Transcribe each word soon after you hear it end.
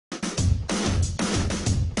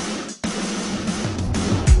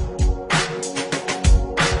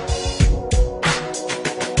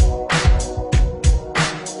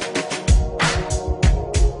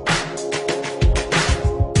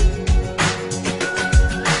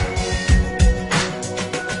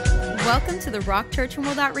Welcome to the Rock Church and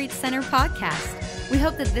World Outreach Center podcast. We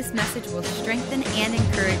hope that this message will strengthen and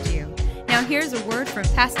encourage you. Now here's a word from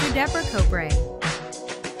Pastor Deborah Cobrae.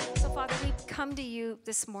 So Father, we come to you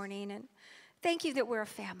this morning and thank you that we're a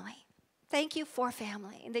family. Thank you for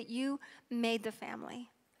family and that you made the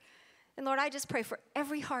family. And Lord, I just pray for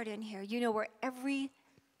every heart in here. You know where every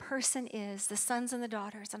person is, the sons and the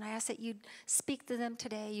daughters. And I ask that you'd speak to them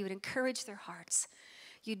today. You would encourage their hearts.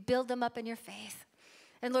 You'd build them up in your faith.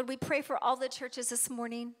 And Lord, we pray for all the churches this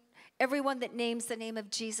morning, everyone that names the name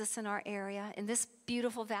of Jesus in our area, in this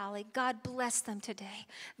beautiful valley. God bless them today.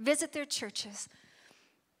 Visit their churches.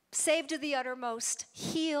 Save to the uttermost.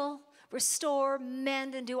 Heal, restore,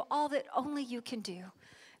 mend, and do all that only you can do.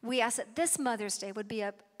 We ask that this Mother's Day would be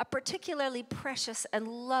a particularly precious and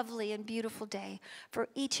lovely and beautiful day for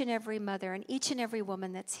each and every mother and each and every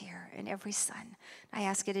woman that's here and every son. I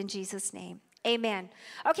ask it in Jesus' name. Amen.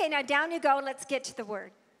 Okay, now down you go. Let's get to the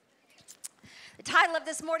word. The title of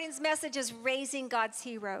this morning's message is Raising God's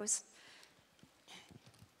Heroes.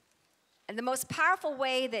 And the most powerful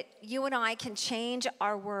way that you and I can change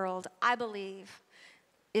our world, I believe,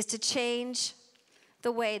 is to change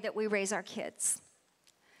the way that we raise our kids.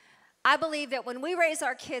 I believe that when we raise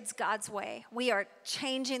our kids God's way, we are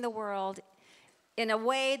changing the world in a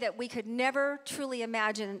way that we could never truly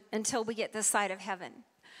imagine until we get this side of heaven.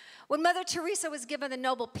 When Mother Teresa was given the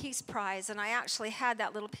Nobel Peace Prize, and I actually had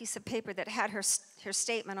that little piece of paper that had her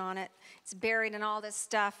statement on it. It's buried in all this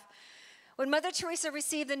stuff. When Mother Teresa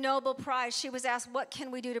received the Nobel Prize, she was asked, what can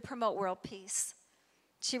we do to promote world peace?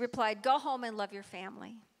 She replied, go home and love your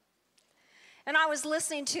family. And I was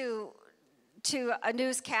listening to a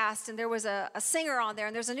newscast, and there was a singer on there,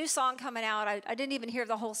 and there's a new song coming out. I didn't even hear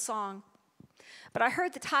the whole song. But I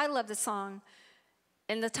heard the title of the song,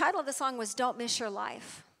 and the title of the song was Don't Miss Your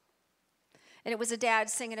Life. And it was a dad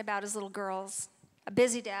singing about his little girls, a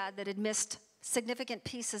busy dad that had missed significant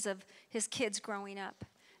pieces of his kids growing up.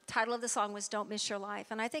 The title of the song was Don't Miss Your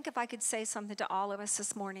Life. And I think if I could say something to all of us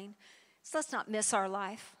this morning, it's let's not miss our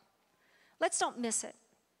life. Let's don't miss it.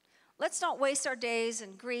 Let's not waste our days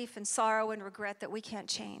in grief and sorrow and regret that we can't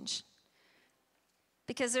change.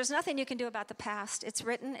 Because there's nothing you can do about the past. It's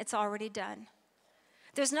written, it's already done.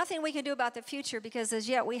 There's nothing we can do about the future because as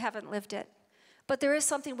yet we haven't lived it. But there is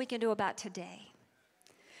something we can do about today.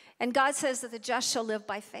 And God says that the just shall live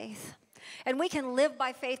by faith. And we can live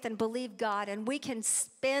by faith and believe God, and we can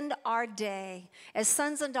spend our day as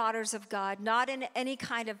sons and daughters of God, not in any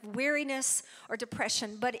kind of weariness or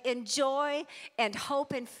depression, but in joy and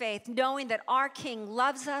hope and faith, knowing that our King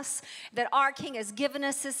loves us, that our King has given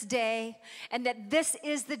us this day, and that this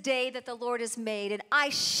is the day that the Lord has made, and I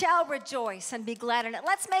shall rejoice and be glad in it.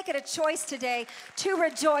 Let's make it a choice today to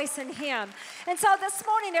rejoice in Him. And so this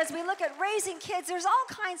morning, as we look at raising kids, there's all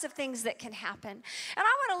kinds of things that can happen. And I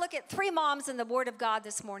want to look at three moms in the Word of God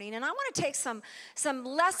this morning, and I want to take some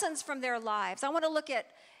lessons from their lives. I want to look at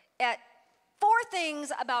four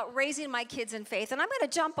things about raising my kids in faith, and I'm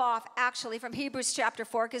going to jump off actually from Hebrews chapter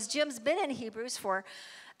 4 because Jim's been in Hebrews for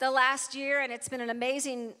the last year, and it's been an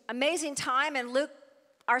amazing time. And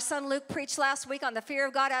our son Luke preached last week on the fear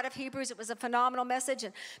of God out of Hebrews. It was a phenomenal message.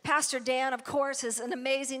 And Pastor Dan, of course, is an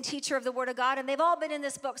amazing teacher of the Word of God. And they've all been in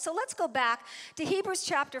this book. So let's go back to Hebrews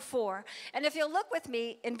chapter 4. And if you'll look with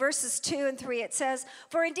me in verses 2 and 3, it says,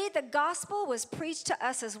 for indeed the gospel was preached to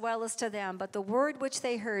us as well as to them, but the word which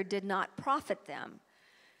they heard did not profit them,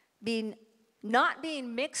 not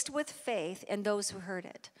being mixed with faith in those who heard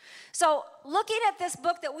it. So looking at this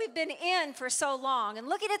book that we've been in for so long and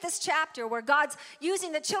looking at this chapter where God's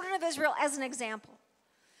using the children of Israel as an example.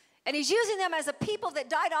 And He's using them as a people that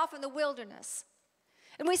died off in the wilderness.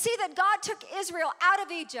 And we see that God took Israel out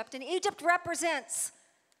of Egypt, and Egypt represents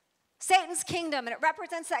Satan's kingdom, and it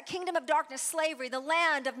represents that kingdom of darkness, slavery, the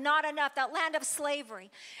land of not enough, that land of slavery.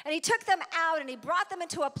 And He took them out and He brought them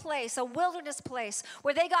into a place, a wilderness place,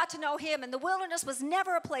 where they got to know Him. And the wilderness was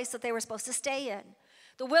never a place that they were supposed to stay in.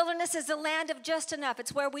 The wilderness is the land of just enough.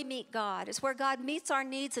 It's where we meet God. It's where God meets our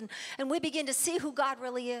needs, and we begin to see who God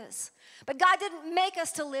really is. But God didn't make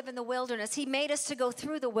us to live in the wilderness. He made us to go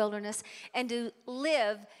through the wilderness and to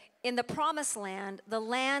live in the promised land, the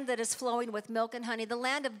land that is flowing with milk and honey, the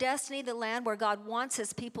land of destiny, the land where God wants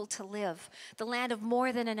His people to live, the land of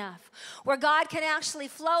more than enough, where God can actually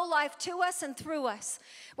flow life to us and through us,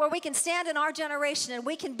 where we can stand in our generation and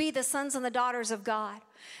we can be the sons and the daughters of God.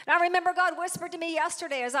 And I remember God whispered to me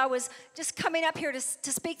yesterday as I was just coming up here to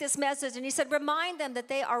speak this message, and He said, remind them that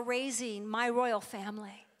they are raising my royal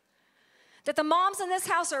family. That the moms in this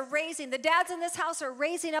house are raising, the dads in this house are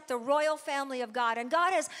raising up the royal family of God. And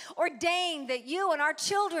God has ordained that you and our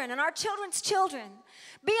children and our children's children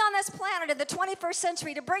be on this planet in the 21st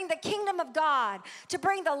century to bring the kingdom of God, to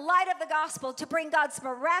bring the light of the gospel, to bring God's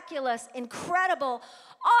miraculous, incredible,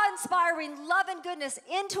 awe-inspiring love and goodness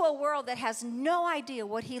into a world that has no idea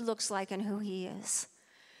what he looks like and who he is.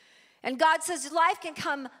 And God says life can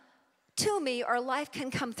come to me or life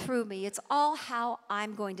can come through me. It's all how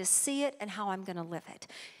I'm going to see it and how I'm going to live it.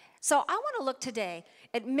 So I want to look today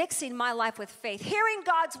at mixing my life with faith, hearing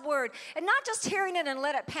God's word, and not just hearing it and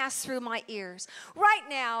let it pass through my ears. Right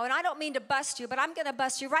now, and I don't mean to bust you, but I'm going to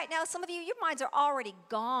bust you. Right now, some of you, your minds are already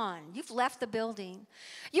gone. You've left the building.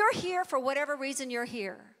 You're here for whatever reason you're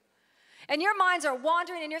here. And your minds are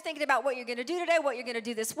wandering, and you're thinking about what you're going to do today, what you're going to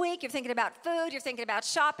do this week. You're thinking about food. You're thinking about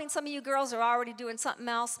shopping. Some of you girls are already doing something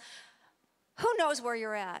else. Who knows where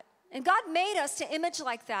you're at? And God made us to image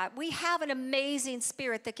like that. We have an amazing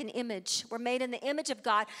spirit that can image. We're made in the image of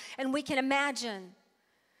God, and we can imagine.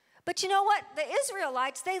 But you know what? The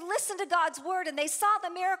Israelites, they listened to God's word, and they saw the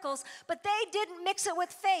miracles, but they didn't mix it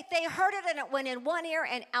with faith. They heard it, and it went in one ear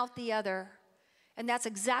and out the other. And that's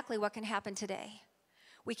exactly what can happen today.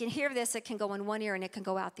 We can hear this, it can go in one ear, and it can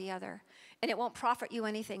go out the other. And it won't profit you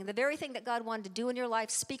anything. The very thing that God wanted to do in your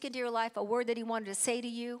life, speak into your life, a word that he wanted to say to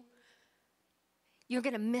you, you're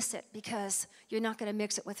going to miss it because you're not going to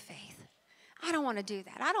mix it with faith. I don't want to do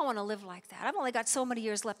that. I don't want to live like that. I've only got so many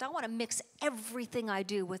years left. I want to mix everything I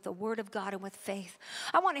do with the word of God and with faith.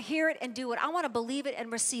 I want to hear it and do it. I want to believe it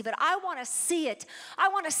and receive it. I want to see it. I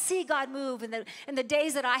want to see God move in the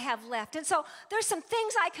days that I have left. And so there's some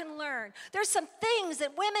things I can learn. There's some things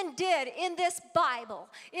that women did in this Bible,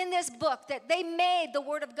 in this book, that they made the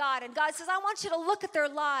word of God. And God says, I want you to look at their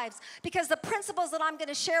lives because the principles that I'm going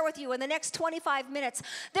to share with you in the next 25 minutes,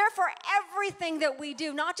 they're for everything that we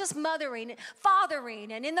do, not just mothering,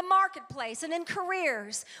 fathering, and in the marketplace, and in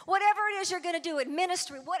careers, whatever it is you're going to do in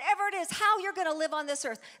ministry, whatever it is, how you're going to live on this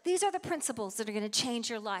earth. These are the principles that are going to change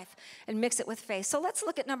your life and mix it with faith. So let's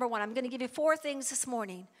look at number one. I'm going to give you 4 things this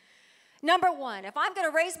morning. Number one, if I'm going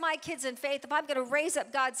to raise my kids in faith, if I'm going to raise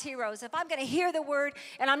up God's heroes, if I'm going to hear the word,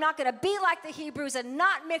 and I'm not going to be like the Hebrews and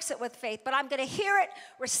not mix it with faith, but I'm going to hear it,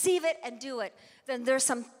 receive it, and do it, then there's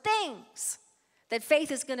some things that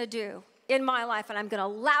faith is going to do in my life, and I'm going to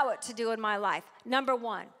allow it to do in my life. Number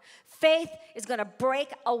one, faith is going to break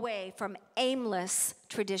away from aimless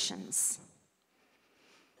traditions.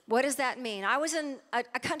 What does that mean? I was in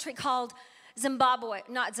a country called Zimbabwe.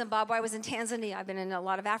 Not Zimbabwe, I was in Tanzania. I've been in a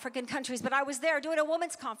lot of African countries, but I was there doing a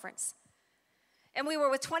women's conference. And we were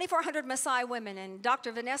with 2,400 Maasai women, and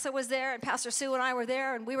Dr. Vanessa was there, and Pastor Sue and I were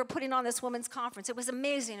there, and we were putting on this women's conference. It was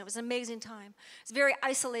amazing. It was an amazing time. It's a very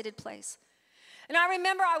isolated place. And I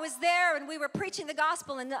remember I was there and we were preaching the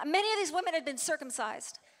gospel, and many of these women had been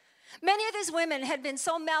circumcised. Many of these women had been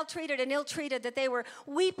so maltreated and ill-treated that they were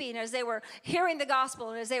weeping as they were hearing the gospel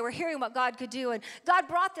and as they were hearing what God could do. And God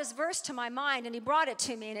brought this verse to my mind, and he brought it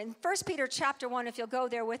to me. And in 1 Peter chapter 1, if you'll go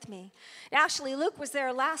there with me. Actually, Luke was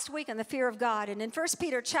there last week on the fear of God. And in 1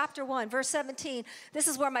 Peter chapter 1, verse 17, this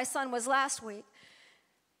is where my son was last week.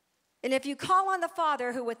 And if you call on the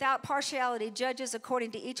Father who without partiality judges according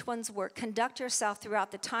to each one's work, conduct yourself throughout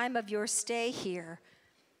the time of your stay here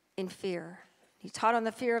in fear. He taught on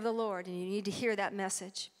the fear of the Lord, and you need to hear that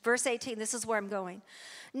message. Verse 18, this is where I'm going.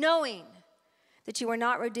 Knowing that you are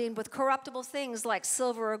not redeemed with corruptible things like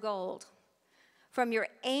silver or gold from your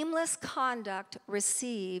aimless conduct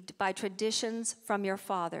received by traditions from your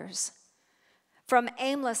fathers. From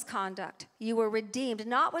aimless conduct, you were redeemed,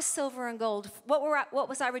 not with silver and gold. What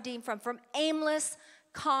was I redeemed from? From aimless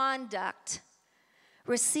conduct,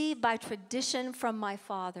 received by tradition from my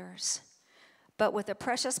fathers, but with the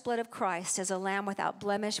precious blood of Christ as a lamb without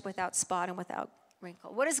blemish, without spot, and without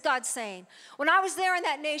wrinkle. What is God saying? When I was there in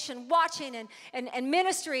that nation watching and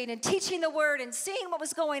ministering and teaching the word and seeing what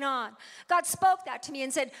was going on, God spoke that to me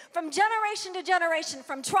and said, from generation to generation,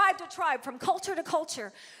 from tribe to tribe, from culture to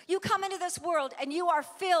culture, you come into this world and you are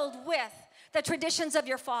filled with the traditions of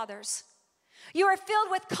your fathers. You are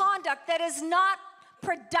filled with conduct that is not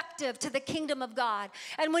productive to the kingdom of God.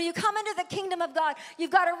 And when you come into the kingdom of God, you've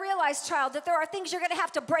got to realize, child, that there are things you're going to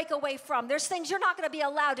have to break away from. There's things you're not going to be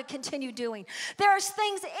allowed to continue doing. There's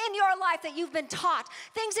things in your life that you've been taught,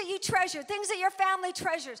 things that you treasure, things that your family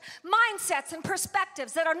treasures, mindsets and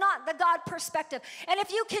perspectives that are not the God perspective. And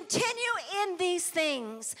if you continue in these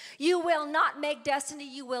things, you will not make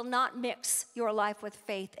destiny, you will not mix your life with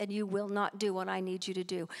faith, and you will not do what I need you to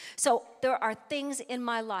do. So there are things in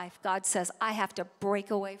my life, God says, I have to break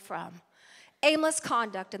away from. aimless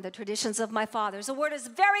conduct and the traditions of my fathers. The word is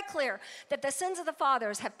very clear that the sins of the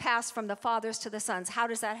fathers have passed from the fathers to the sons. How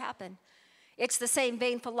does that happen? It's the same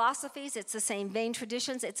vain philosophies, it's the same vain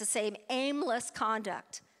traditions, it's the same aimless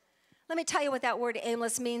conduct. Let me tell you what that word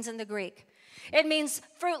aimless means in the Greek. It means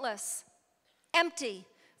fruitless, empty,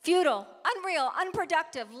 futile, unreal,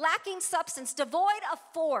 unproductive, lacking substance, devoid of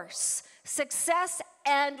force, success,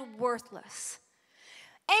 and worthless.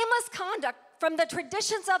 Aimless conduct from the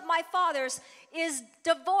traditions of my fathers is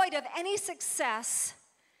devoid of any success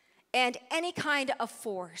and any kind of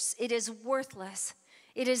force. It is worthless.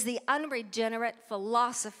 It is the unregenerate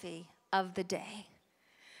philosophy of the day.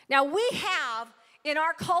 Now, we have in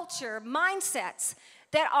our culture mindsets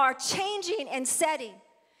that are changing and setting.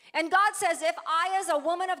 And God says, if I, as a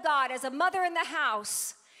woman of God, as a mother in the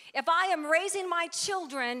house, if I am raising my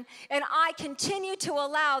children and I continue to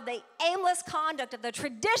allow the aimless conduct of the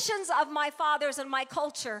traditions of my fathers and my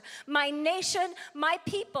culture, my nation, my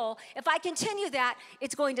people, if I continue that,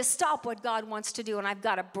 it's going to stop what God wants to do, and I've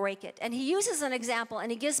got to break it. And he uses an example,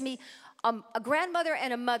 and he gives me a grandmother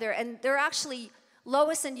and a mother, and they're actually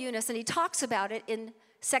Lois and Eunice, and he talks about it in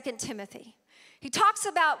 2 Timothy. He talks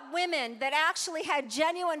about women that actually had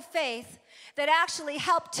genuine faith that actually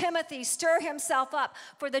helped Timothy stir himself up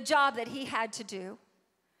for the job that he had to do.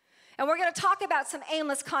 And we're going to talk about some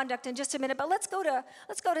aimless conduct in just a minute, but let's go to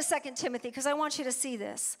 2 Timothy because I want you to see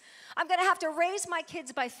this. I'm going to have to raise my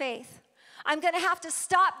kids by faith. I'm going to have to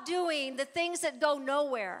stop doing the things that go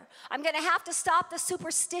nowhere. I'm going to have to stop the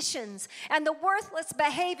superstitions and the worthless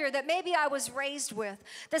behavior that maybe I was raised with,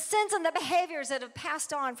 the sins and the behaviors that have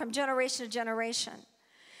passed on from generation to generation.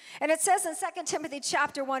 And it says in 2 Timothy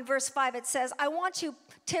chapter 1, verse 5, it says, I want you,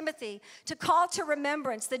 Timothy, to call to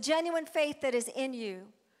remembrance the genuine faith that is in you,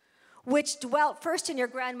 which dwelt first in your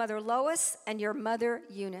grandmother Lois and your mother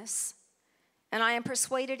Eunice. And I am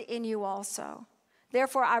persuaded in you also.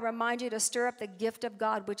 Therefore, I remind you to stir up the gift of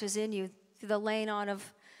God which is in you through the laying on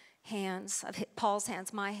of hands, of Paul's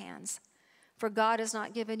hands, my hands. For God has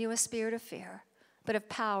not given you a spirit of fear, but of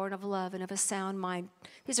power and of love and of a sound mind.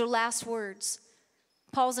 These are last words.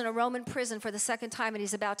 Paul's in a Roman prison for the second time, and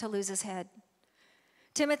he's about to lose his head.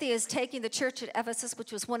 Timothy is taking the church at Ephesus,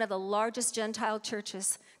 which was one of the largest Gentile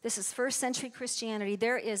churches. This is first century Christianity.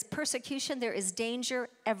 There is persecution. There is danger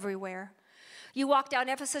everywhere. You walk down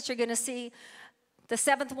Ephesus, you're going to see the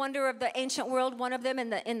seventh wonder of the ancient world, one of them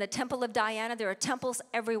in the temple of Diana. There are temples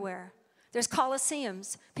everywhere. There's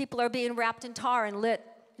colosseums. People are being wrapped in tar and lit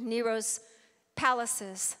in Nero's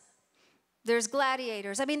palaces. There's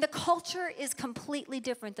gladiators. I mean, the culture is completely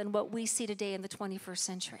different than what we see today in the 21st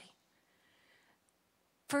century.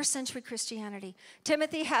 First century Christianity.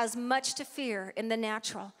 Timothy has much to fear in the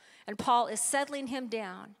natural, and Paul is settling him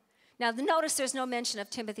down. Now, notice there's no mention of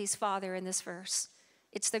Timothy's father in this verse.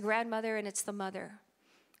 It's the grandmother and it's the mother.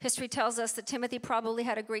 History tells us that Timothy probably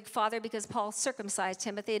had a Greek father because Paul circumcised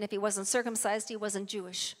Timothy, and if he wasn't circumcised, he wasn't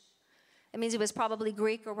Jewish. It means he was probably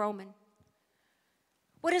Greek or Roman.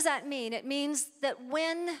 What does that mean? It means that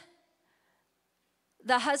when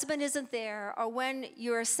the husband isn't there, or when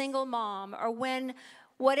you're a single mom, or when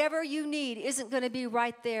whatever you need isn't going to be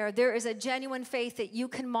right there, there is a genuine faith that you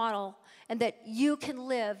can model and that you can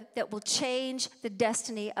live that will change the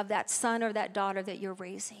destiny of that son or that daughter that you're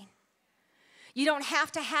raising. You don't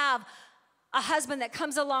have to have a husband that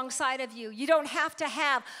comes alongside of you. You don't have to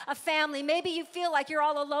have a family. Maybe you feel like you're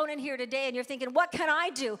all alone in here today and you're thinking, what can I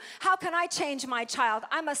do? How can I change my child?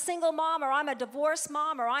 I'm a single mom, or I'm a divorced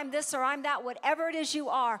mom, or I'm this or I'm that, whatever it is you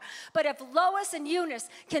are. But if Lois and Eunice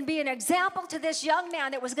can be an example to this young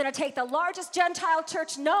man that was going to take the largest Gentile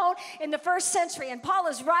church known in the first century, and Paul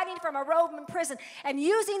is writing from a Roman prison and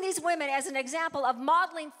using these women as an example of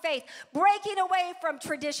modeling faith, breaking away from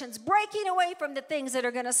traditions, breaking away from the things that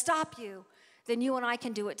are going to stop you, then you and I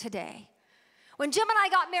can do it today. When Jim and I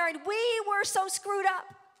got married, we were so screwed up.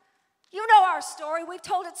 You know our story. We've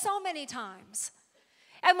told it so many times.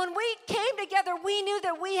 And when we came together, we knew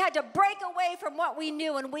that we had to break away from what we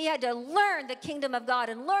knew, and we had to learn the kingdom of God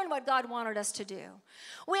and learn what God wanted us to do.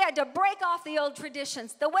 We had to break off the old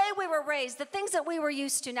traditions, the way we were raised, the things that we were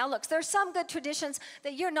used to. Now, look, there's some good traditions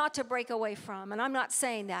that you're not to break away from, and I'm not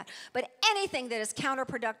saying that. But anything that is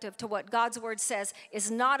counterproductive to what God's word says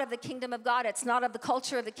is not of the kingdom of God. It's not of the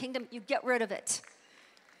culture of the kingdom. You get rid of it.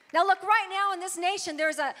 Now, look, right now in this nation,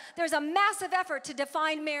 there's a massive effort to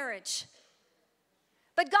define marriage.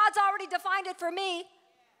 But God's already defined it for me.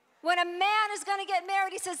 When a man is going to get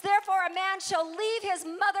married, he says, therefore a man shall leave his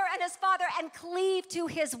mother and his father and cleave to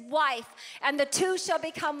his wife, and the two shall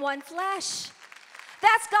become one flesh.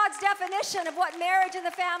 That's God's definition of what marriage and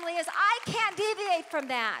the family is. I can't deviate from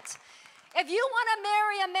that. If you want to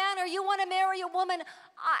marry a man or you want to marry a woman,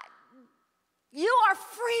 you are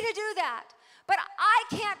free to do that. But I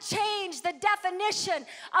can't change the definition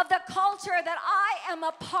of the culture that I am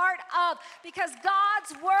a part of, because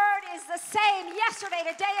God's word is the same yesterday,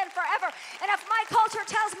 today, and forever. And if my culture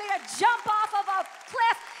tells me to jump off of a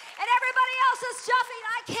cliff and everybody else is jumping,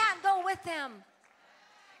 I can't go with them.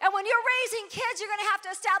 And when you're raising kids, you're going to have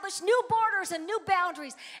to establish new borders and new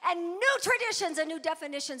boundaries and new traditions and new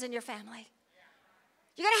definitions in your family.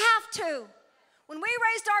 You're going to have to. When we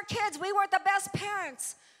raised our kids, we weren't the best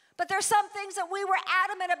parents. But there's some things that we were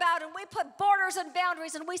adamant about, and we put borders and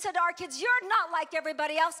boundaries, and we said to our kids, you're not like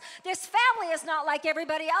everybody else. This family is not like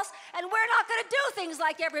everybody else, and we're not going to do things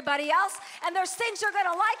like everybody else. And there's things you're going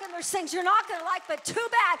to like, and there's things you're not going to like, but too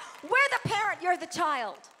bad. We're the parent, you're the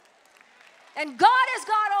child. And God is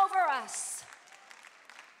God over us.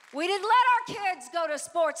 We didn't let our kids go to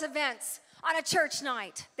sports events on a church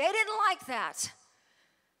night. They didn't like that.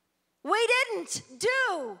 We didn't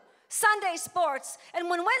do Sunday sports. And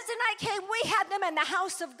when Wednesday night came, we had them in the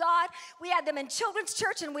house of God. We had them in children's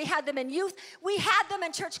church, and we had them in youth. We had them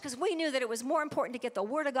in church because we knew that it was more important to get the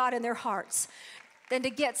word of God in their hearts than to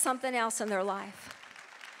get something else in their life.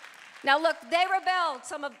 Now look, they rebelled.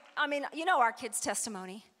 You know our kids'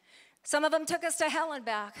 testimony. Some of them took us to hell and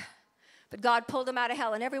back. But God pulled them out of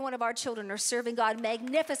hell, and every one of our children are serving God.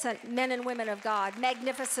 Magnificent men and women of God.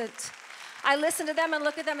 Magnificent. I listen to them and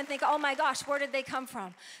look at them and think, oh my gosh, where did they come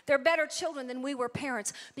from? They're better children than we were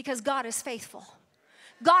parents, because God is faithful.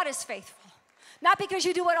 God is faithful. Not because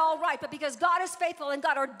you do it all right, but because God is faithful and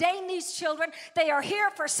God ordained these children. They are here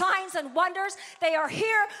for signs and wonders. They are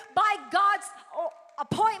here by God's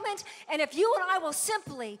appointment. And if you and I will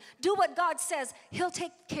simply do what God says, He'll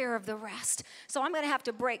take care of the rest. So I'm going to have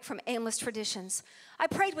to break from aimless traditions. I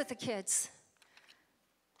prayed with the kids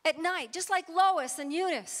at night, just like Lois and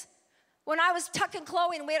Eunice. When I was tucking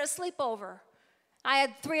Chloe and we had a sleepover, I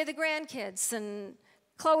had 3 of the grandkids, and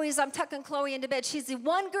I'm tucking Chloe into bed. She's the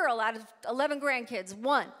one girl out of 11 grandkids.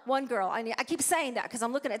 One girl. I keep saying that because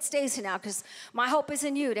I'm looking at Stacy now, because my hope is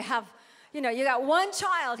in you to have, you got one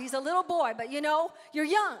child. He's a little boy, but you're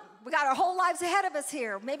young. We got our whole lives ahead of us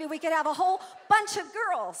here. Maybe we could have a whole bunch of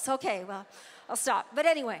girls. Okay, well, I'll stop. But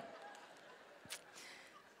anyway,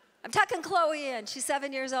 I'm tucking Chloe in. She's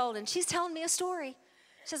 7 years old, and she's telling me a story.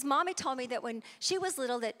 She says, Mommy told me that when she was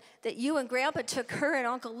little that you and Grandpa took her and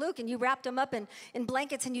Uncle Luke and you wrapped them up in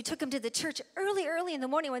blankets and you took them to the church early in the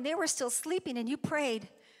morning when they were still sleeping, and you prayed.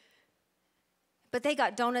 But they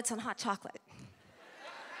got donuts and hot chocolate.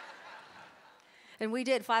 And we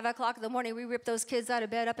did. 5 o'clock in the morning, we ripped those kids out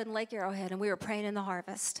of bed up in Lake Arrowhead, and we were praying in the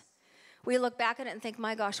harvest. We look back at it and think,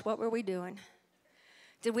 my gosh, what were we doing?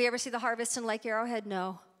 Did we ever see the harvest in Lake Arrowhead?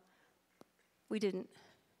 No, we didn't.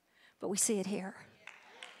 But we see it here.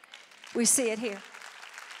 We see it here.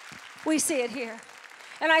 We see it here.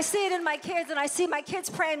 And I see it in my kids, and I see my kids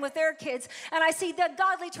praying with their kids, and I see the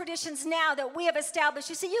godly traditions now that we have established.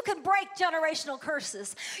 You see, you can break generational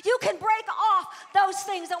curses. You can break off those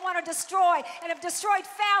things that want to destroy and have destroyed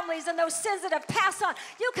families and those sins that have passed on.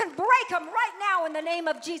 You can break them right now in the name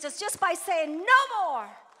of Jesus just by saying, no more.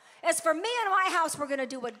 As for me and my house, we're going to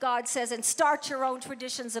do what God says and start your own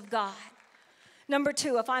traditions of God. Number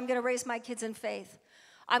 2, if I'm going to raise my kids in faith,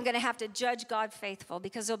 I'm going to have to judge God faithful,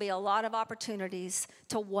 because there'll be a lot of opportunities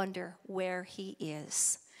to wonder where He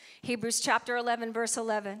is. Hebrews chapter 11, verse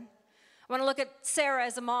 11. I want to look at Sarah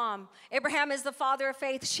as a mom. Abraham is the father of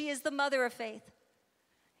faith. She is the mother of faith.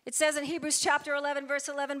 It says in Hebrews chapter 11, verse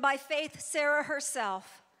 11, by faith Sarah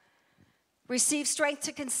herself received strength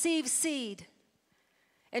to conceive seed,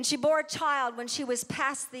 and she bore a child when she was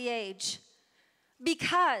past the age.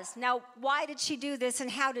 Because, now why did she do this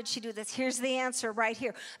and how did she do this? Here's the answer right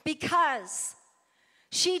here. Because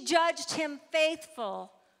she judged him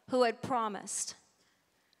faithful who had promised.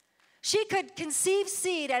 She could conceive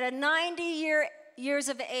seed at a 90 years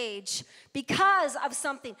of age because of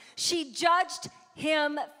something. She judged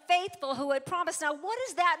him faithful who had promised. Now, what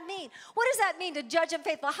does that mean? What does that mean to judge him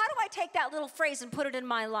faithful? How do I take that little phrase and put it in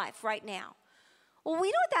my life right now? Well, we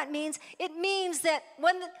know what that means. It means that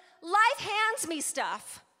when life hands me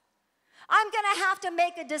stuff, I'm going to have to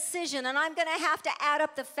make a decision, and I'm going to have to add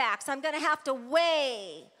up the facts. I'm going to have to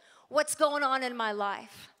weigh what's going on in my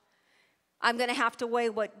life. I'm going to have to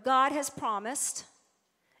weigh what God has promised,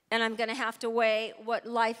 and I'm going to have to weigh what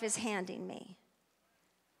life is handing me.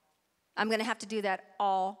 I'm going to have to do that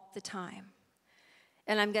all the time.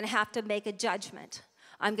 And I'm going to have to make a judgment.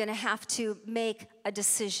 I'm going to have to make a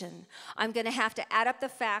decision. I'm going to have to add up the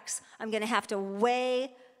facts. I'm going to have to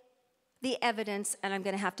weigh the evidence, and I'm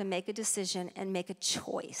going to have to make a decision and make a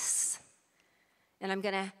choice. and I'm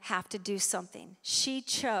going to have to do something. She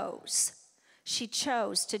chose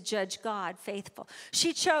to judge God faithful.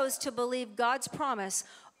 She chose to believe God's promise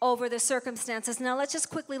over the circumstances. Now let's just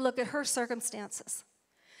quickly look at her circumstances.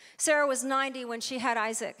 Sarah was 90 when she had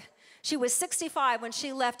Isaac. She was 65 when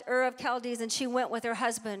she left Ur of Chaldees and she went with her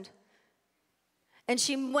husband. And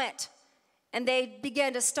she went, and they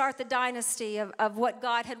began to start the dynasty of what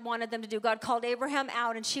God had wanted them to do. God called Abraham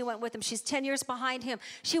out, and she went with him. She's 10 years behind him.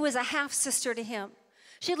 She was a half-sister to him.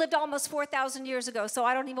 She lived almost 4,000 years ago, so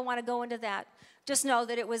I don't even want to go into that. Just know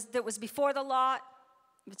that it was before the law.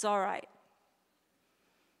 It's all right.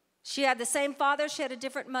 She had the same father. She had a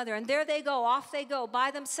different mother. And there they go. Off they go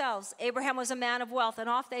by themselves. Abraham was a man of wealth, and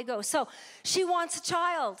off they go. So she wants a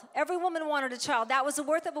child. Every woman wanted a child. That was the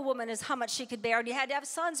worth of a woman, is how much she could bear. And you had to have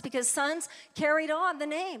sons, because sons carried on the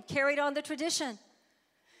name, carried on the tradition.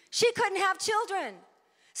 She couldn't have children.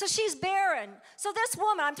 So she's barren. So this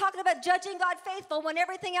woman, I'm talking about judging God faithful when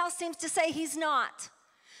everything else seems to say he's not.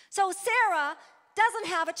 So Sarah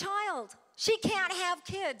doesn't have a child. She can't have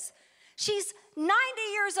kids. She's 90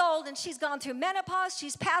 years old, and she's gone through menopause.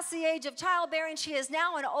 She's past the age of childbearing. She is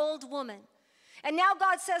now an old woman. And now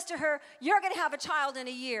God says to her, you're going to have a child in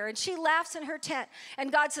a year. And she laughs in her tent.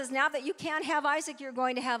 And God says, now that you can't have Isaac, you're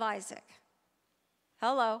going to have Isaac.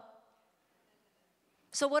 Hello.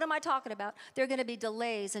 So what am I talking about? There are going to be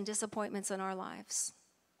delays and disappointments in our lives.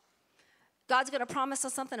 God's going to promise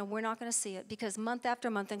us something, and we're not going to see it, because month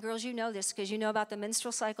after month, and girls, you know this because you know about the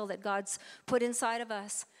menstrual cycle that God's put inside of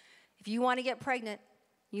us. If you want to get pregnant,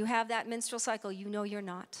 you have that menstrual cycle, you know you're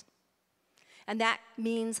not. And that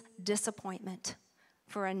means disappointment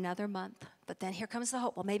for another month. But then here comes the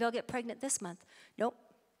hope. Well, maybe I'll get pregnant this month. Nope.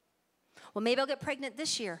 Well, maybe I'll get pregnant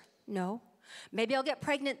this year. No. Maybe I'll get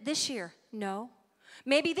pregnant this year. No.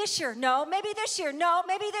 Maybe this year. No. Maybe this year. No.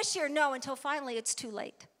 Maybe this year. No. Until finally it's too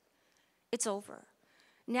late. It's over.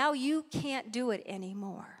 Now you can't do it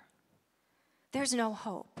anymore. There's no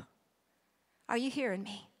hope. Are you hearing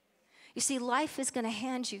me? You see, life is going to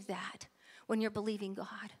hand you that when you're believing God.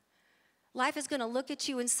 Life is going to look at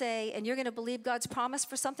you and say, and you're going to believe God's promise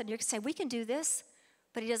for something. You're going to say, we can do this,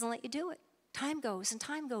 but he doesn't let you do it. Time goes and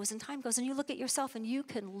time goes and time goes, and you look at yourself and you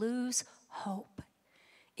can lose hope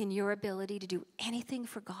in your ability to do anything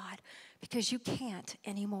for God because you can't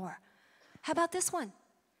anymore. How about this one?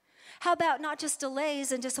 How about not just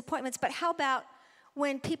delays and disappointments, but how about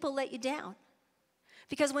when people let you down?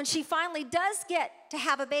 Because when she finally does get to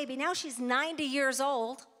have a baby, now she's 90 years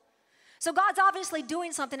old. So God's obviously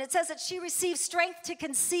doing something. It says that she received strength to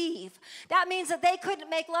conceive. That means that they couldn't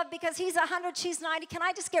make love because he's 100, she's 90. Can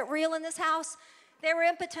I just get real in this house? They were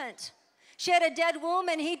impotent. She had a dead womb,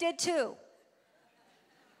 and he did too.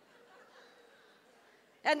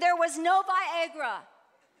 And there was no Viagra.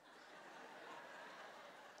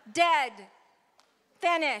 Dead.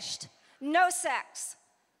 Finished. No sex.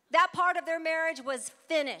 That part of their marriage was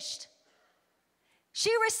finished.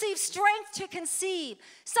 She received strength to conceive.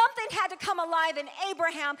 Something had to come alive in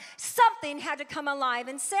Abraham. Something had to come alive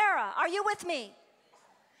in Sarah. Are you with me?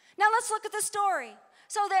 Now let's look at the story.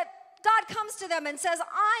 So that God comes to them and says,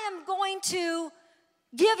 I am going to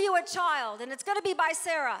give you a child, and it's going to be by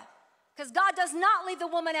Sarah, because God does not leave the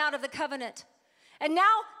woman out of the covenant. And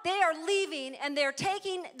now they are leaving, and they're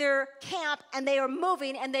taking their camp, and they are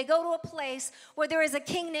moving, and they go to a place where there is a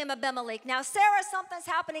king named Abimelech. Now, Sarah, something's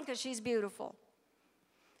happening because she's beautiful.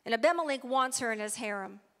 And Abimelech wants her in his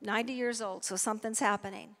harem, 90 years old, so something's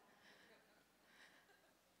happening.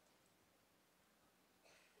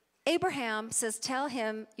 Abraham says, tell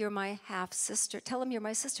him you're my half-sister. Tell him you're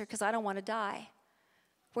my sister because I don't want to die.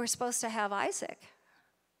 We're supposed to have Isaac.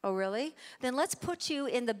 Oh, really? Then let's put you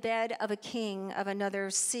in the bed of a king of another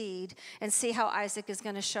seed and see how Isaac is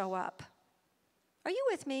going to show up. Are you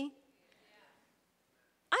with me?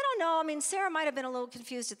 I don't know. I mean, Sarah might have been a little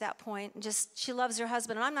confused at that point. And just, she loves her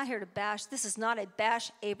husband. And I'm not here to bash. This is not a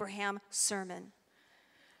bash Abraham sermon.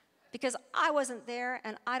 Because I wasn't there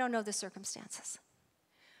and I don't know the circumstances.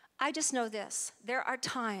 I just know this. There are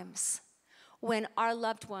times when our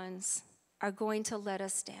loved ones are going to let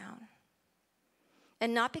us down.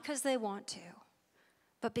 And not because they want to,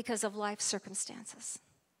 but because of life circumstances.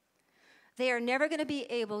 They are never going to be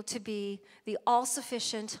able to be the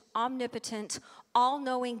all-sufficient, omnipotent,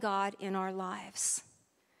 all-knowing God in our lives.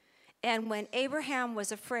 And when Abraham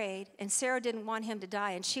was afraid, and Sarah didn't want him to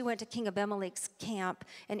die, and she went to King Abimelech's camp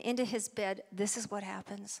and into his bed, this is what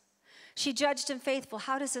happens. She judged him faithful.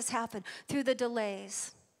 How does this happen? Through the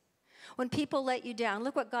delays. When people let you down,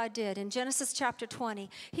 look what God did. In Genesis chapter 20,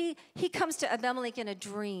 he comes to Abimelech in a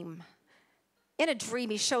dream. In a dream,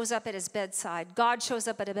 he shows up at his bedside. God shows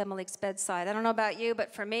up at Abimelech's bedside. I don't know about you,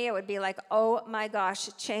 but for me, it would be like, oh my gosh,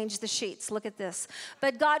 change the sheets. Look at this.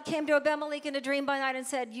 But God came to Abimelech in a dream by night and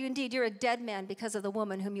said, you're a dead man because of the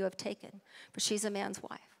woman whom you have taken, for she's a man's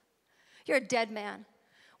wife. You're a dead man.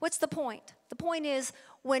 What's the point? The point is,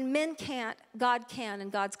 when men can't, God can,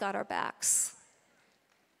 and God's got our backs.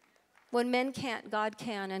 When men can't, God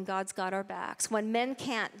can, and God's got our backs. When men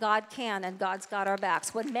can't, God can, and God's got our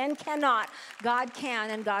backs. When men cannot, God can,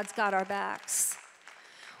 and God's got our backs.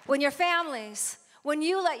 When your families, when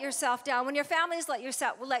you let yourself down, when your families let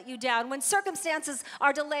you down, when circumstances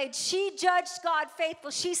are delayed, she judged God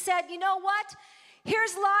faithful. She said, you know what?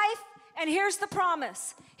 Here's life, and here's the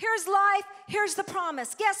promise. Here's life, here's the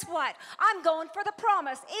promise. Guess what? I'm going for the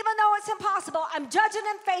promise. Even though it's impossible, I'm judging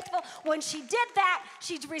him faithful. When she did that,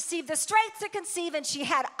 she received the strength to conceive, and she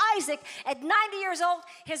had Isaac at 90 years old.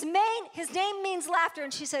 His name means laughter,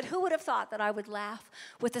 and she said, who would have thought that I would laugh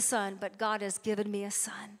with a son? But God has given me a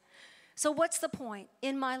son. So what's the point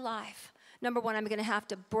in my life? Number one, I'm going to have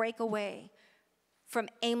to break away from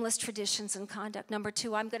aimless traditions and conduct. Number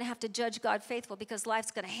two, I'm going to have to judge God faithful because life's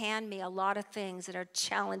going to hand me a lot of things that are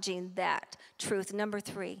challenging that truth. Number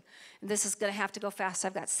three, and this is going to have to go fast.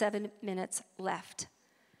 I've got 7 minutes left.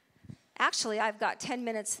 Actually, I've got 10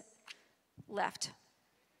 minutes left,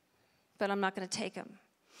 but I'm not going to take them.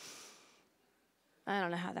 I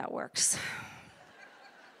don't know how that works.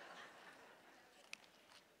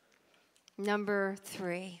 Number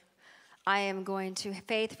three,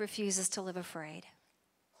 faith refuses to live afraid.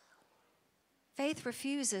 Faith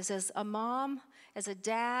refuses, as a mom, as a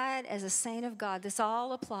dad, as a saint of God, this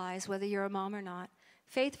all applies whether you're a mom or not.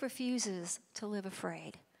 Faith refuses to live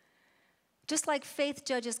afraid. Just like faith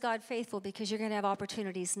judges God faithful because you're going to have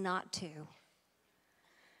opportunities not to.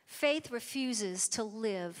 Faith refuses to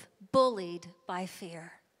live bullied by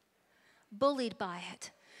fear. Bullied by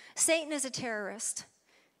it. Satan is a terrorist.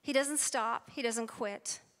 He doesn't stop. He doesn't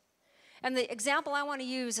quit. And the example I want to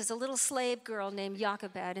use is a little slave girl named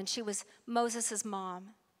Jochebed, and she was Moses' mom.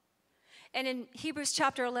 And in Hebrews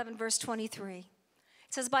chapter 11, verse 23, it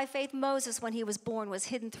says, by faith Moses, when he was born, was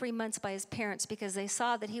hidden 3 months by his parents because they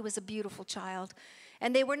saw that he was a beautiful child.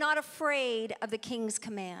 And they were not afraid of the king's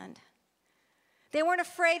command. They weren't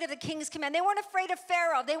afraid of the king's command. They weren't afraid of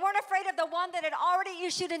Pharaoh. They weren't afraid of the one that had already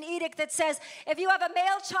issued an edict that says, if you have a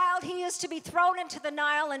male child, he is to be thrown into the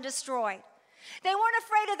Nile and destroyed. They weren't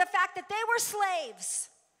afraid of the fact that they were slaves.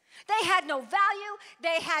 They had no value.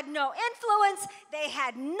 They had no influence. They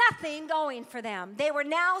had nothing going for them. They were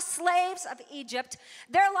now slaves of Egypt.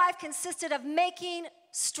 Their life consisted of making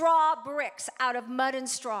straw bricks out of mud and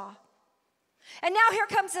straw. And now here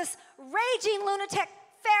comes this raging lunatic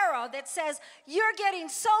Pharaoh that says, you're getting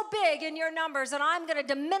so big in your numbers, and I'm going to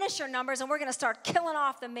diminish your numbers, and we're going to start killing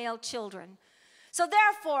off the male children. So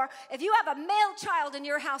therefore, if you have a male child in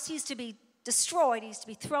your house, he's to be destroyed. He's to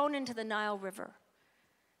be thrown into the Nile River.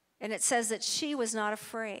 And it says that she was not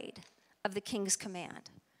afraid of the king's command.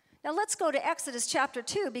 Now let's go to Exodus chapter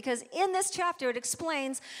 2, because in this chapter it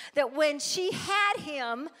explains that when she had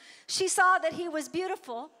him, she saw that he was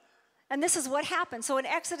beautiful. And this is what happened. So in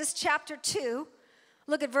Exodus chapter 2,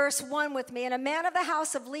 look at verse 1 with me. And a man of the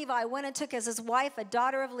house of Levi went and took as his wife a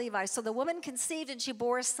daughter of Levi. So the woman conceived and she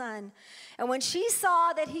bore a son. And when she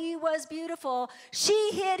saw that he was beautiful, she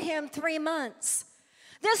hid him 3 months.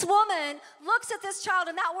 This woman looks at this child,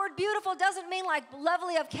 and that word beautiful doesn't mean like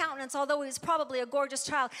lovely of countenance, although he was probably a gorgeous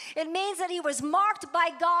child. It means that he was marked by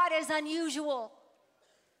God as unusual.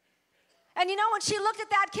 And you know, when she looked at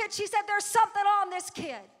that kid, she said, there's something on this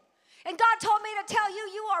kid. And God told me to tell you,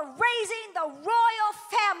 you are raising the royal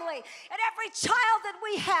family. And every child that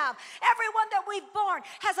we have, everyone that we've born,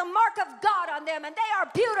 has a mark of God on them. And they are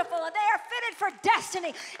beautiful, and they are fitted for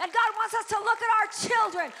destiny. And God wants us to look at our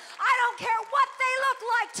children. I don't care what they look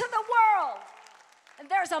like to the world. And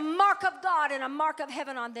there's a mark of God and a mark of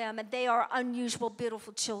heaven on them. And they are unusual,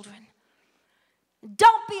 beautiful children.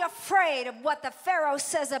 Don't be afraid of what the Pharaoh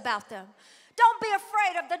says about them. Don't be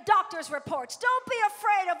afraid of the doctor's reports. Don't be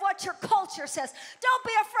afraid of what your culture says. Don't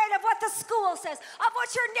be afraid of what the school says, of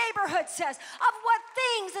what your neighborhood says, of what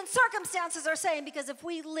things and circumstances are saying, because if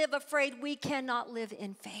we live afraid, we cannot live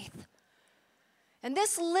in faith. And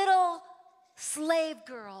this little slave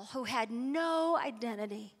girl who had no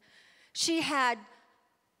identity, she had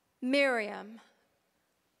Miriam,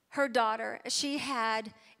 her daughter. She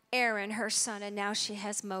had Aaron, her son, and now she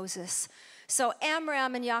has Moses. So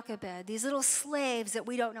Amram and Jochebed, these little slaves that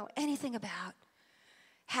we don't know anything about,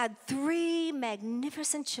 had 3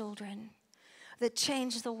 magnificent children that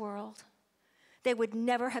changed the world. They would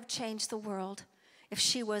never have changed the world if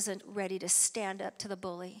she wasn't ready to stand up to the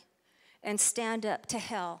bully and stand up to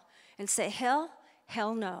hell and say, hell,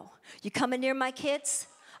 hell no. You coming near my kids?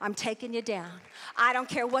 I'm taking you down. I don't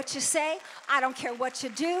care what you say. I don't care what you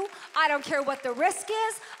do. I don't care what the risk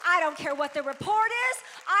is. I don't care what the report is.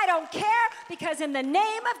 I don't care, because in the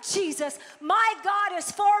name of Jesus, my God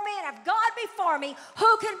is for me, and if God be for me,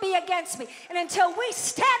 who can be against me? And until we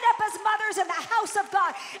stand up as mothers in the house of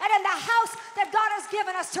God and in the house that God has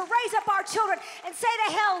given us to raise up our children and say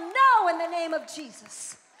to hell no in the name of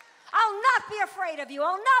Jesus, I'll not be afraid of you.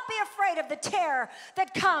 I'll not be afraid of the terror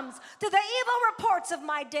that comes through the evil reports of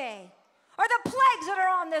my day, or the plagues that are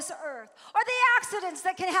on this earth, or the accidents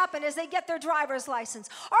that can happen as they get their driver's license,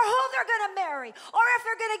 or who they're going to marry, or if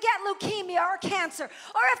they're going to get leukemia or cancer,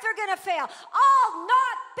 or if they're going to fail. I'll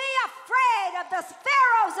not be afraid of the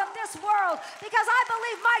pharaohs of this world, because I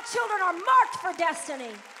believe my children are marked for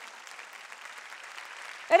destiny.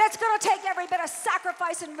 And it's going to take every bit of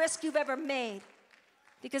sacrifice and risk you've ever made.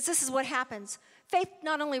 Because this is what happens. Faith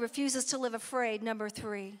not only refuses to live afraid, number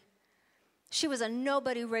 3. She was a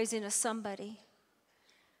nobody raising a somebody.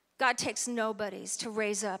 God takes nobodies to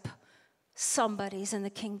raise up somebodies in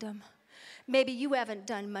the kingdom. Maybe you haven't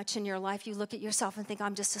done much in your life. You look at yourself and think,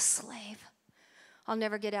 I'm just a slave. I'll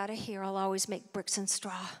never get out of here. I'll always make bricks and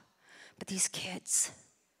straw. But these kids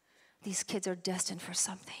are destined for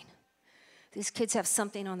something. These kids have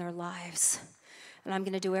something on their lives. And I'm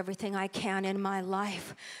going to do everything I can in my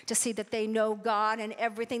life to see that they know God, and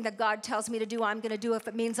everything that God tells me to do, I'm going to do. If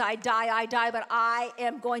it means I die, but I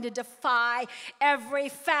am going to defy every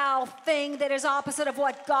foul thing that is opposite of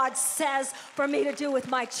what God says for me to do with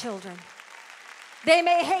my children. They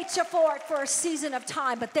may hate you for it for a season of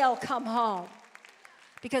time, but they'll come home.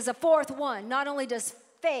 Because the fourth one, not only does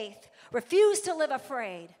faith refuse to live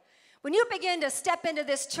afraid, when you begin to step into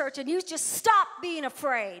this church and you just stop being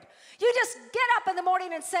afraid, you just get up in the morning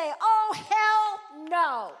and say, oh, hell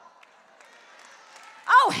no.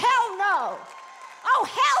 Oh, hell no. Oh,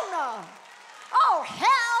 hell no. Oh,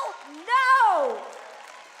 hell no.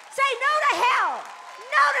 Say no to hell.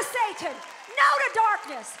 No to Satan. No to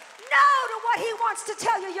darkness. No to what he wants to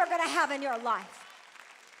tell you you're going to have in your life.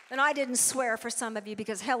 And I didn't swear for some of you,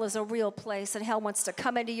 because hell is a real place, and hell wants to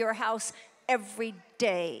come into your house every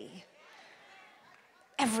day.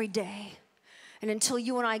 Every day. And until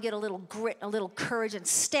you and I get a little grit, a little courage, and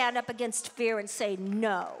stand up against fear and say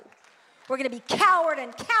no, we're going to be coward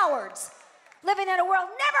and cowards, living in a world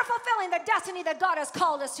never fulfilling the destiny that God has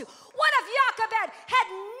called us to. What if Jochebed had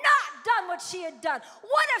not done what she had done?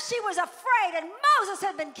 What if she was afraid and Moses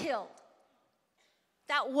had been killed?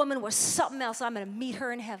 That woman was something else. I'm going to meet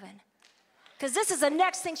her in heaven, because this is the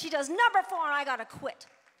next thing she does. Number 4, and I got to quit.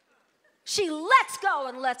 She lets go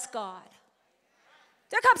and lets God.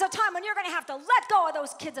 There comes a time when you're going to have to let go of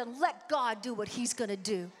those kids and let God do what he's going to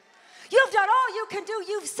do. You've done all you can do.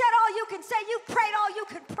 You've said all you can say. You've prayed all you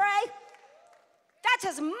can pray.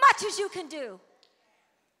 That's as much as you can do.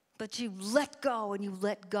 But you let go and you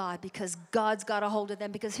let God, because God's got a hold of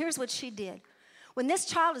them. Because here's what she did. When this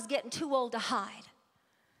child is getting too old to hide,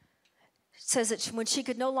 it says that when she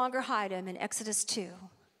could no longer hide him in Exodus 2,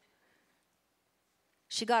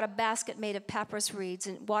 she got a basket made of papyrus reeds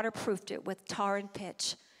and waterproofed it with tar and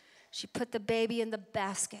pitch. She put the baby in the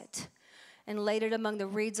basket and laid it among the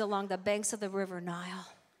reeds along the banks of the river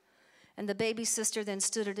Nile. And the baby's sister then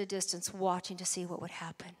stood at a distance watching to see what would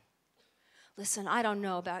happen. Listen, I don't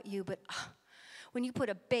know about you, but when you put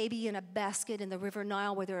a baby in a basket in the river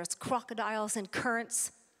Nile where there's crocodiles and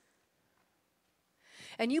currents,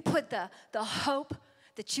 and you put the hope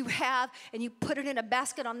that you have, and you put it in a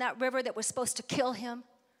basket on that river that was supposed to kill him,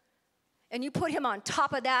 and you put him on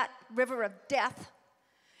top of that river of death,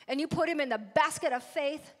 and you put him in the basket of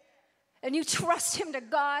faith, and you trust him to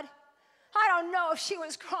God. I don't know if she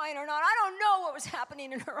was crying or not. I don't know what was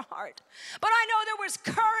happening in her heart, but I know there was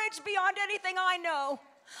courage beyond anything I know.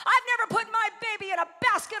 I've never put my baby in a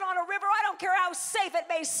basket on a river. I don't care how safe it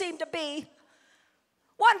may seem to be.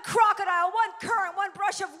 One crocodile, one current, one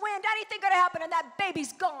brush of wind, anything could happen, and that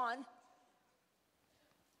baby's gone.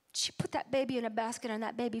 She put that baby in a basket, and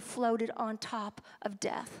that baby floated on top of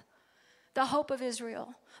death. The hope of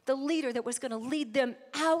Israel, the leader that was going to lead them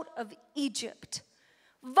out of Egypt.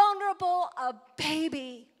 Vulnerable, a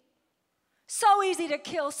baby. So easy to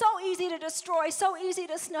kill, so easy to destroy, so easy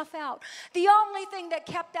to snuff out. The only thing that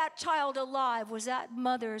kept that child alive was that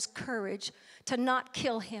mother's courage to not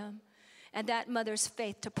kill him, and that mother's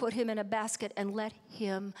faith to put him in a basket and let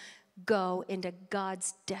him go into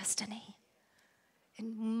God's destiny.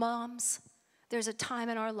 And moms, there's a time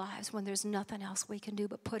in our lives when there's nothing else we can do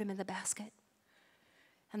but put him in the basket.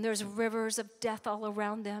 And there's rivers of death all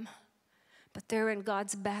around them, but they're in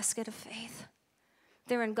God's basket of faith.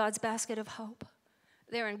 They're in God's basket of hope.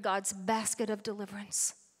 They're in God's basket of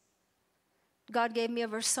deliverance. God gave me a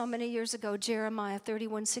verse so many years ago, Jeremiah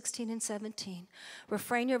 31:16 and 17.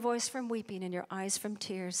 Refrain your voice from weeping and your eyes from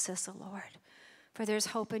tears, says the Lord, for there's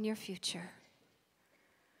hope in your future.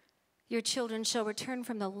 Your children shall return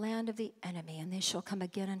from the land of the enemy, and they shall come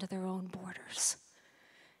again into their own borders.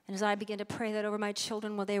 And as I began to pray that over my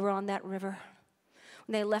children while they were on that river,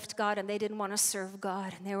 when they left God and they didn't want to serve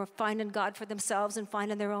God, and they were finding God for themselves and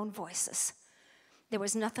finding their own voices, there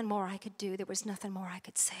was nothing more I could do. There was nothing more I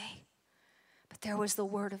could say. But there was the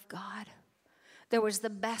word of God. There was the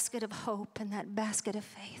basket of hope and that basket of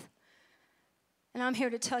faith. And I'm here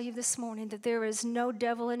to tell you this morning that there is no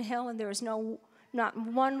devil in hell, and there is not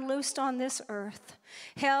one loosed on this earth.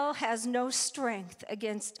 Hell has no strength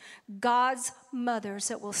against God's mothers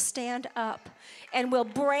that will stand up and will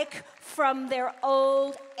break from their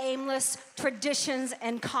old aimless traditions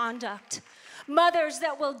and conduct. Mothers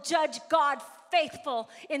that will judge God faithful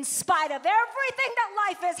in spite of everything that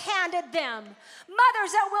life has handed them.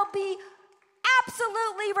 Mothers that will be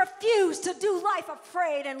absolutely refuse to do life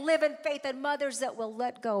afraid and live in faith, and mothers that will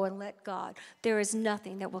let go and let God. There is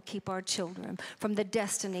nothing that will keep our children from the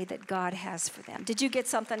destiny that God has for them. Did you get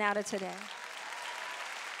something out of today?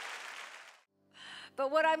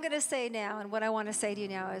 But what I'm going to say now, and what I want to say to you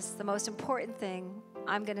now, is the most important thing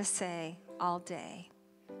I'm going to say all day.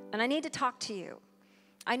 And I need to talk to you.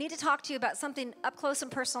 I need to talk to you about something up close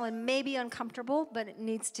and personal and maybe uncomfortable, but it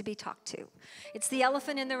needs to be talked to. It's the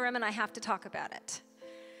elephant in the room, and I have to talk about it.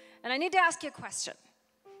 And I need to ask you a question.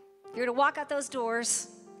 If you were to walk out those doors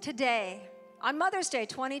today, on Mother's Day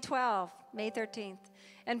 2012, May 13th,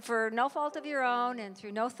 and for no fault of your own and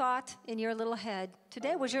through no thought in your little head,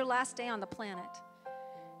 today was your last day on the planet.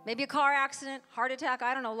 Maybe a car accident, heart attack,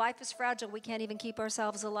 I don't know. Life is fragile. We can't even keep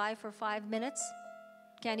ourselves alive for 5 minutes.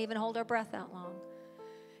 Can't even hold our breath that long.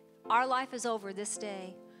 Our life is over this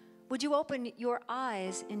day. Would you open your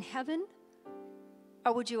eyes in heaven,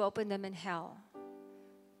 or would you open them in hell?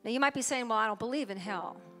 Now, you might be saying, well, I don't believe in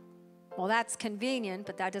hell. Well, that's convenient,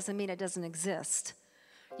 but that doesn't mean it doesn't exist.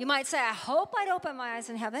 You might say, I hope I'd open my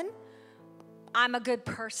eyes in heaven. I'm a good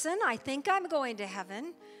person. I think I'm going to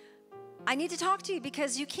heaven. I need to talk to you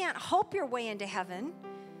because you can't hope your way into heaven,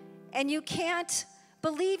 and you can't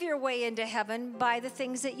believe your way into heaven by the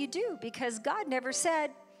things that you do, because God never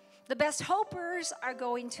said, the best hopers are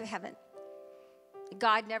going to heaven.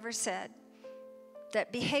 God never said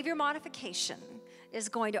that behavior modification is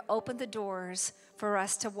going to open the doors for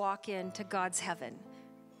us to walk into God's heaven.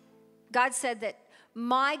 God said that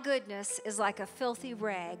my goodness is like a filthy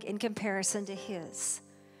rag in comparison to His.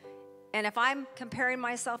 And if I'm comparing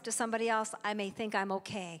myself to somebody else, I may think I'm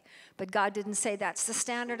okay. But God didn't say that's the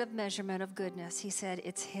standard of measurement of goodness. He said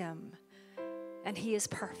it's Him. And He is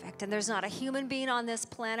perfect. And there's not a human being on this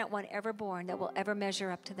planet, one ever born, that will ever measure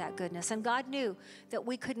up to that goodness. And God knew that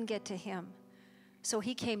we couldn't get to Him. So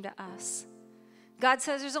He came to us. God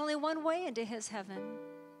says there's only one way into His heaven.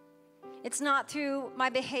 It's not through my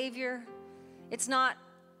behavior. It's not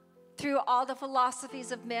through all the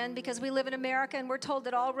philosophies of men, because we live in America and we're told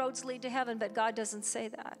that all roads lead to heaven, but God doesn't say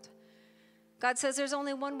that. God says there's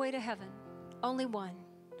only one way to heaven. Only one.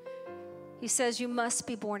 He says you must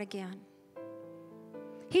be born again.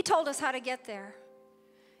 He told us how to get there.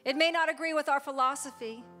 It may not agree with our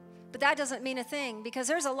philosophy, but that doesn't mean a thing, because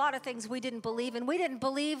there's a lot of things we didn't believe in. We didn't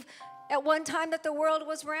believe at one time that the world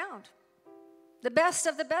was round. The best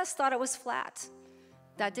of the best thought it was flat.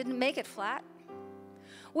 That didn't make it flat.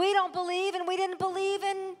 We don't believe, and we didn't believe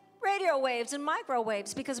in radio waves and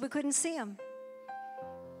microwaves because we couldn't see them.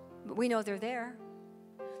 But we know they're there.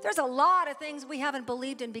 There's a lot of things we haven't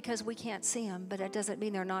believed in because we can't see them, but it doesn't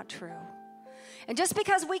mean they're not true. And just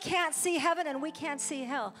because we can't see heaven and we can't see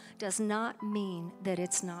hell does not mean that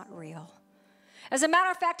it's not real. As a matter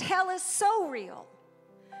of fact, hell is so real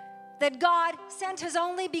that God sent His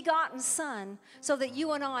only begotten Son so that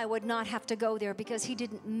you and I would not have to go there, because He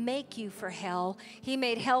didn't make you for hell. He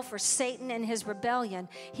made hell for Satan and his rebellion.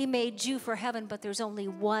 He made you for heaven, but there's only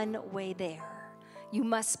one way there. You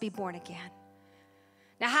must be born again.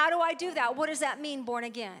 Now, how do I do that? What does that mean, born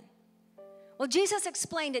again? Well, Jesus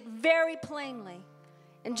explained it very plainly.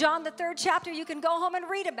 In John, the 3rd chapter, you can go home and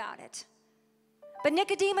read about it. But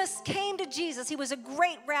Nicodemus came to Jesus. He was a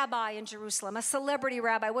great rabbi in Jerusalem, a celebrity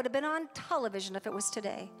rabbi, would have been on television if it was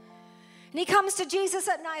today. And he comes to Jesus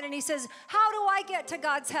at night and he says, how do I get to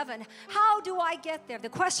God's heaven? How do I get there? The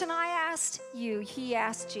question I asked you, he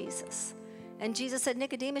asked Jesus. And Jesus said,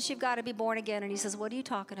 Nicodemus, you've got to be born again. And he says, what are you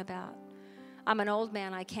talking about? I'm an old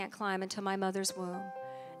man. I can't climb into my mother's womb.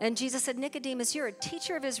 And Jesus said, Nicodemus, you're a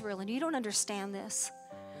teacher of Israel and you don't understand this.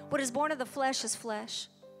 What is born of the flesh is flesh.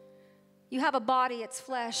 You have a body, it's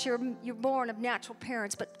flesh. You're born of natural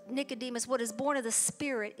parents. But Nicodemus, what is born of the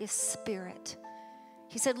Spirit is spirit.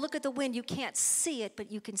 He said, look at the wind. You can't see it,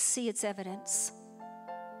 but you can see its evidence.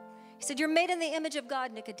 He said, you're made in the image of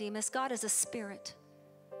God, Nicodemus. God is a spirit.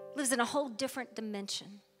 Lives in a whole different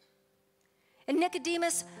dimension. And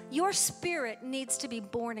Nicodemus, your spirit needs to be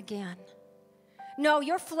born again. No,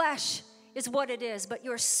 your flesh is what it is, but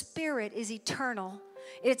your spirit is eternal.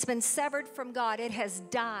 It's been severed from God. It has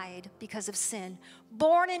died because of sin.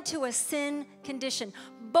 Born into a sin condition.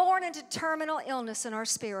 Born into terminal illness in our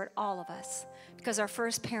spirit, all of us. Because our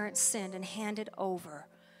first parents sinned and handed over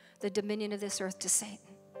the dominion of this earth to Satan.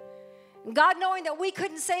 And God, knowing that we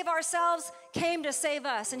couldn't save ourselves, came to save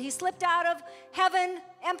us. And he slipped out of heaven,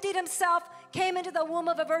 emptied himself, came into the womb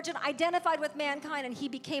of a virgin, identified with mankind, and he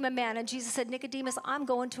became a man. And Jesus said, Nicodemus, I'm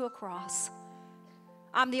going to a cross.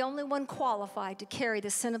 I'm the only one qualified to carry the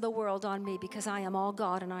sin of the world on me because I am all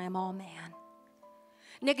God and I am all man.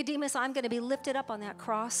 Nicodemus, I'm going to be lifted up on that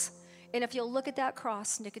cross. And if you'll look at that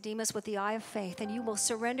cross, Nicodemus, with the eye of faith, and you will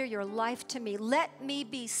surrender your life to me, let me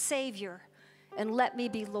be Savior and let me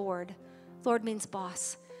be Lord. Lord means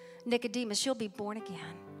boss. Nicodemus, you'll be born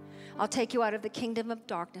again. I'll take you out of the kingdom of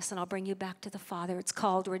darkness and I'll bring you back to the Father. It's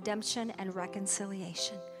called redemption and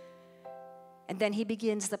reconciliation. And then he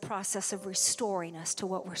begins the process of restoring us to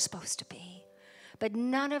what we're supposed to be. But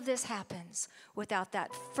none of this happens without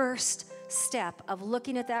that first step of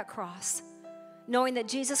looking at that cross, knowing that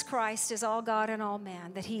Jesus Christ is all God and all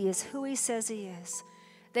man, that he is who he says he is,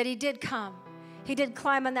 that he did come. He did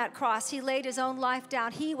climb on that cross. He laid his own life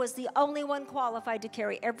down. He was the only one qualified to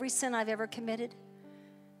carry every sin I've ever committed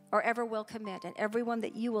or ever will commit, and every one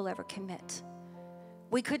that you will ever commit.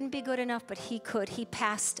 We couldn't be good enough, but he could. He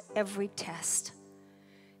passed every test.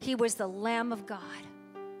 He was the Lamb of God.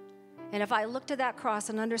 And if I look to that cross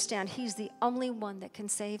and understand he's the only one that can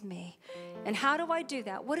save me. And how do I do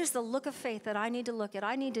that? What is the look of faith that I need to look at?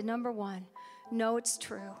 I need to, number one, know it's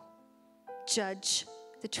true. Judge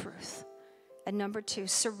the truth. And number two,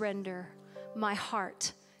 surrender my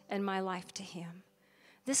heart and my life to him.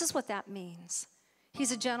 This is what that means.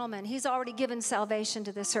 He's a gentleman. He's already given salvation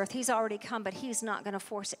to this earth. He's already come, but he's not going to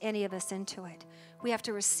force any of us into it. We have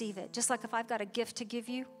to receive it. Just like if I've got a gift to give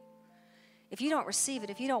you, if you don't receive it,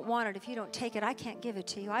 if you don't want it, if you don't take it, I can't give it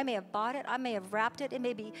to you. I may have bought it. I may have wrapped it. It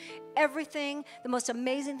may be everything, the most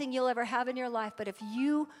amazing thing you'll ever have in your life. But if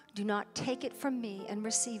you do not take it from me and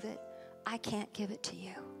receive it, I can't give it to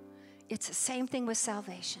you. It's the same thing with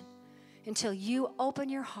salvation. Until you open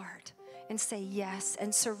your heart and say yes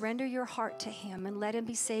and surrender your heart to him and let him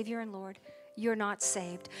be Savior and Lord, you're not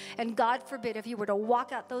saved. And God forbid, if you were to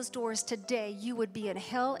walk out those doors today, you would be in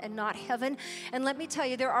hell and not heaven. And let me tell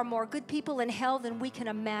you, there are more good people in hell than we can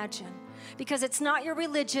imagine. Because it's not your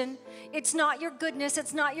religion, it's not your goodness,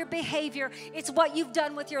 it's not your behavior, it's what you've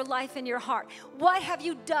done with your life and your heart. What have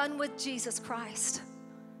you done with Jesus Christ?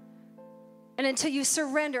 And until you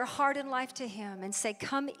surrender heart and life to him and say,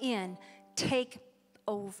 come in, take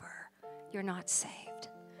over, you're not saved.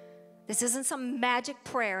 This isn't some magic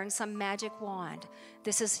prayer and some magic wand.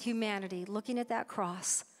 This is humanity looking at that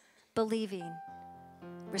cross, believing,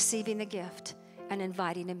 receiving the gift, and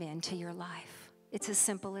inviting him into your life. It's as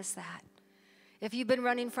simple as that. If you've been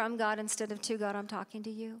running from God instead of to God, I'm talking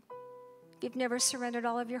to you. If you've never surrendered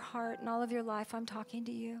all of your heart and all of your life, I'm talking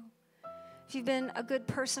to you. If you've been a good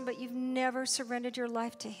person, but you've never surrendered your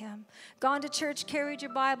life to him, gone to church, carried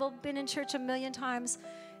your Bible, been in church 1,000,000 times,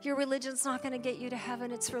 your religion's not going to get you to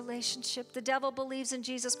heaven. It's relationship. The devil believes in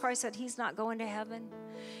Jesus Christ that he's not going to heaven.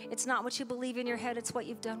 It's not what you believe in your head. It's what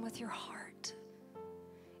you've done with your heart.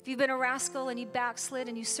 If you've been a rascal and you backslid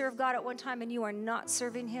and you served God at one time and you are not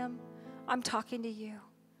serving him, I'm talking to you.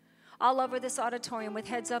 All over this auditorium with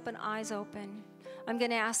heads up and eyes open, I'm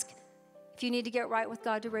going to ask if you need to get right with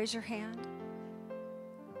God to raise your hand.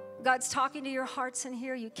 God's talking to your hearts in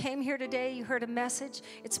here. You came here today. You heard a message.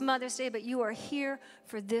 It's Mother's Day, but you are here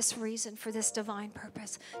for this reason, for this divine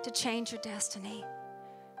purpose, to change your destiny,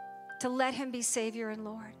 to let him be Savior and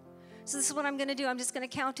Lord. So this is what I'm going to do. I'm just going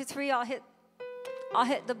to count to 3. I'll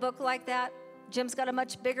hit the book like that. Jim's got a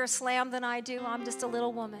much bigger slam than I do. I'm just a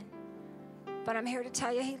little woman. But I'm here to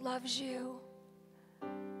tell you he loves you.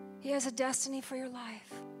 He has a destiny for your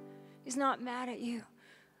life. He's not mad at you.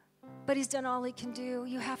 But he's done all he can do.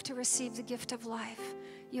 You have to receive the gift of life.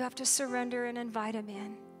 You have to surrender and invite him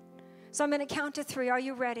in. So I'm going to count to 3. Are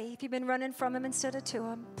you ready? If you've been running from him instead of to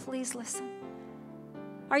him, please listen.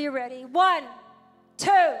 Are you ready? 1,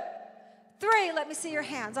 2, 3. Let me see your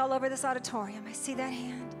hands all over this auditorium. I see that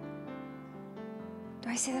hand. Do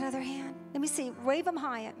I see that other hand? Let me see. Wave them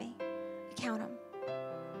high at me. Count them.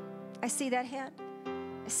 I see that hand.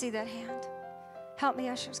 I see that hand. Help me,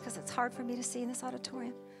 ushers, because it's hard for me to see in this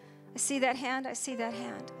auditorium. I see that hand. I see that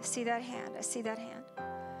hand. I see that hand. I see that hand.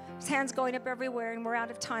 There's hands going up everywhere, and we're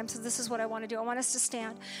out of time, so this is what I want to do. I want us to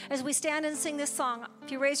stand. As we stand and sing this song,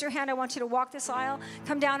 if you raise your hand, I want you to walk this aisle,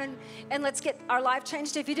 come down, and let's get our life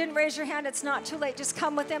changed. If you didn't raise your hand, it's not too late. Just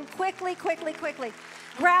come with them quickly, quickly, quickly.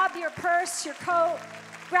 Grab your purse, your coat,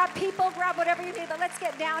 grab people, grab whatever you need, but let's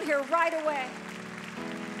get down here right away.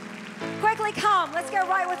 Quickly come. Let's get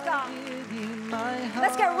right with God.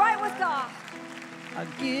 Let's get right with God. I'll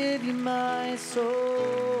give you my soul.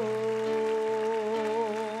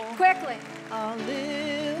 Quickly. I'll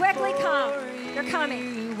live Quickly come. for You're coming.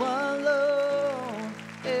 you alone.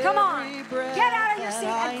 Come on. Every breath Get out of your that seat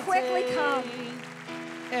and I quickly take, come.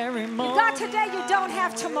 Every You got today, moment you don't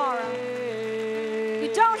have tomorrow.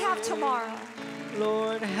 You don't have tomorrow.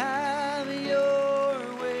 Lord, have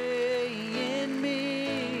your way in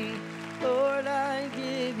me. Lord, I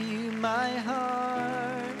give you my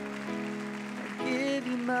heart. I give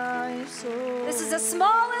you my soul. This is the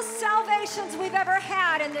smallest salvations we've ever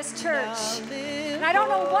had in this church. And I don't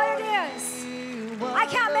know what it is. I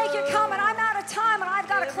can't make you come, and I'm out of time, and I've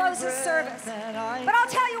got to close this service. But I'll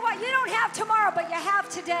tell you what, you don't have tomorrow, but you have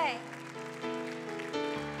today.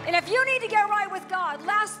 And if you need to get right with God,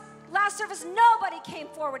 last service, nobody came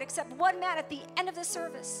forward except one man at the end of the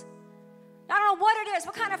service. I don't know what it is,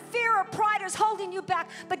 what kind of fear or pride is holding you back,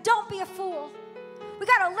 but don't be a fool. We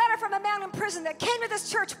got a letter from a man in prison that came to this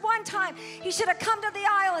church one time. He should have come to the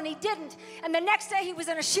aisle, and he didn't. And the next day, he was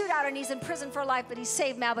in a shootout, and he's in prison for life, but he's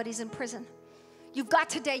saved now, but he's in prison. You've got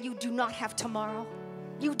today, you do not have tomorrow.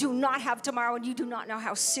 You do not have tomorrow, and you do not know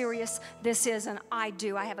how serious this is, and I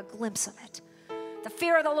do. I have a glimpse of it. The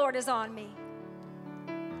fear of the Lord is on me.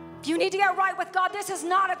 If you need to get right with God, this is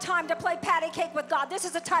not a time to play patty cake with God. This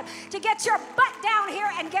is a time to get your butt down here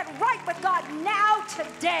and get right with God now,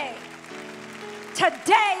 today.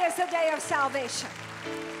 Today is the day of salvation.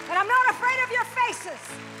 And I'm not afraid of your faces.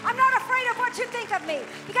 I'm not afraid of what you think of me.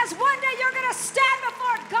 Because one day you're going to stand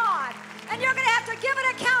before God, and you're going to have to give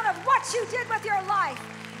an account of what you did with your life.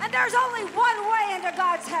 And there's only one way into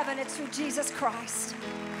God's heaven. It's through Jesus Christ.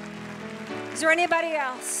 Is there anybody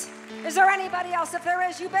else? Is there anybody else? If there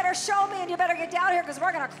is, you better show me, and you better get down here, because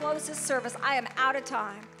we're going to close this service. I am out of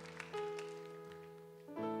time.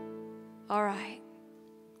 All right.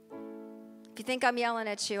 If you think I'm yelling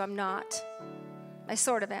at you, I'm not. I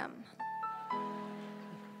sort of am.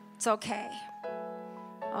 It's okay.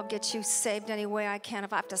 I'll get you saved any way I can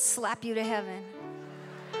if I have to slap you to heaven.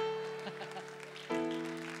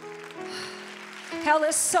 Hell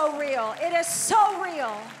is so real. It is so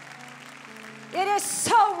real. It is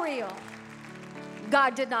so real.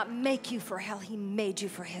 God did not make you for hell. He made you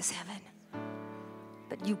for his heaven.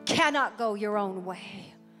 But you cannot go your own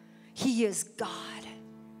way. He is God.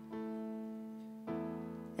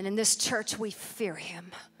 And in this church, we fear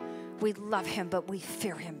him. We love him, but we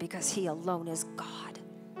fear him because he alone is God.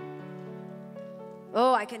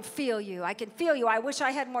 Oh, I can feel you. I can feel you. I wish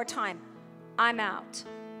I had more time. I'm out.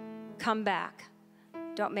 Come back.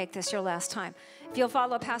 Don't make this your last time. If you'll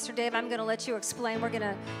follow Pastor Dave, I'm going to let you explain. We're going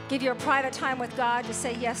to give you a private time with God to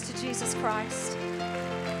say yes to Jesus Christ.